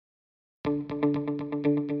Hey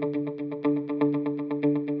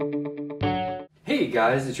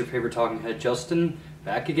guys, it's your favorite talking head Justin,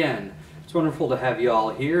 back again. It's wonderful to have you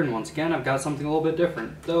all here, and once again I've got something a little bit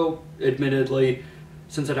different. Though, admittedly,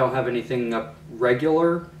 since I don't have anything up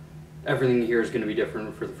regular, everything here is going to be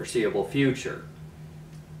different for the foreseeable future.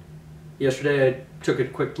 Yesterday I took a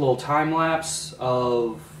quick little time lapse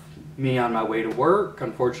of me on my way to work.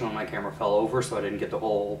 Unfortunately my camera fell over, so I didn't get the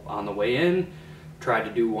whole on the way in. Tried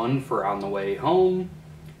to do one for on the way home,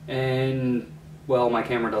 and well, my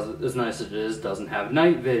camera doesn't, as nice as it is, doesn't have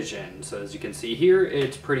night vision. So as you can see here,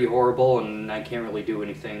 it's pretty horrible, and I can't really do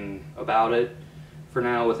anything about it for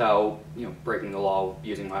now without, breaking the law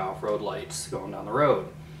using my off-road lights going down the road.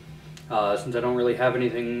 Since I don't really have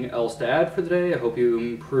anything else to add for the day, I hope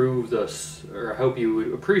you I hope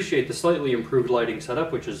you appreciate the slightly improved lighting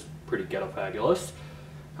setup, which is pretty ghetto-fabulous.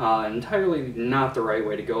 Entirely not the right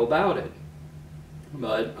way to go about it.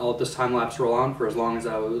 But I'll let this time lapse roll on for as long as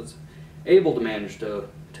I was able to manage to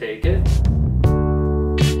take it.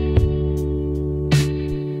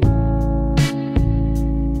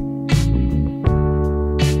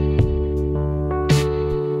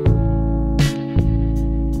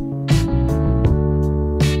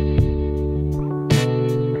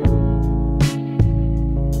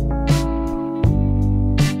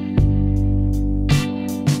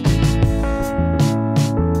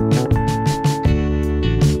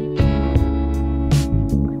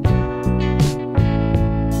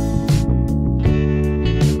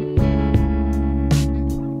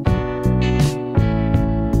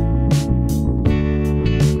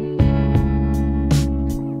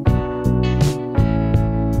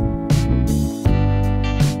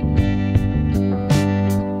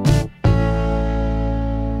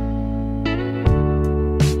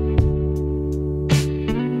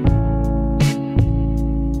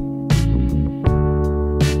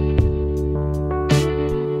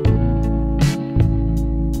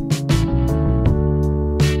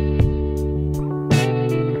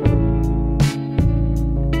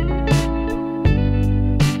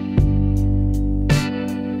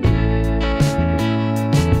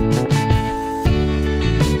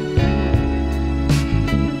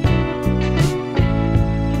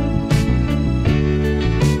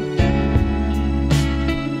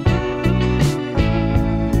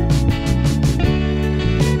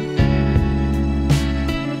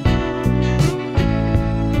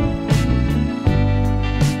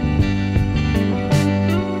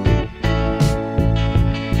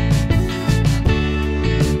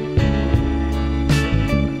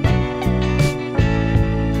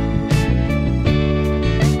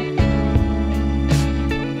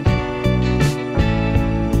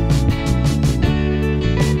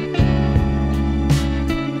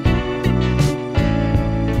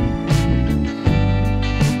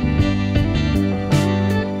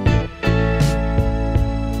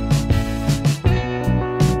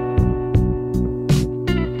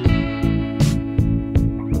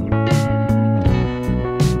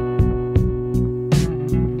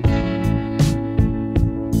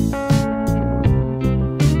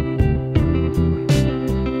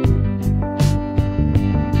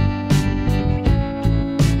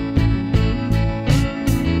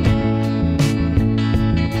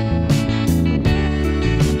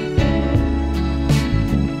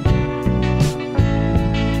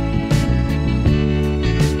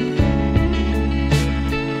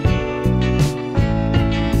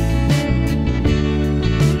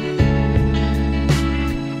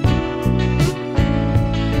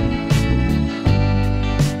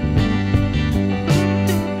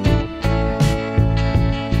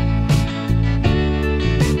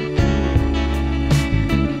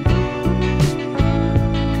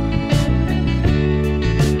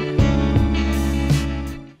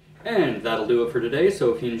 And that'll do it for today,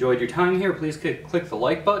 so if you enjoyed your time here, please click the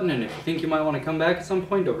like button, and if you think you might want to come back at some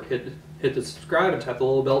point, hit the subscribe and tap the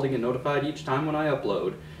little bell to get notified each time when I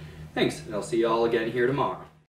upload. Thanks, and I'll see you all again here tomorrow.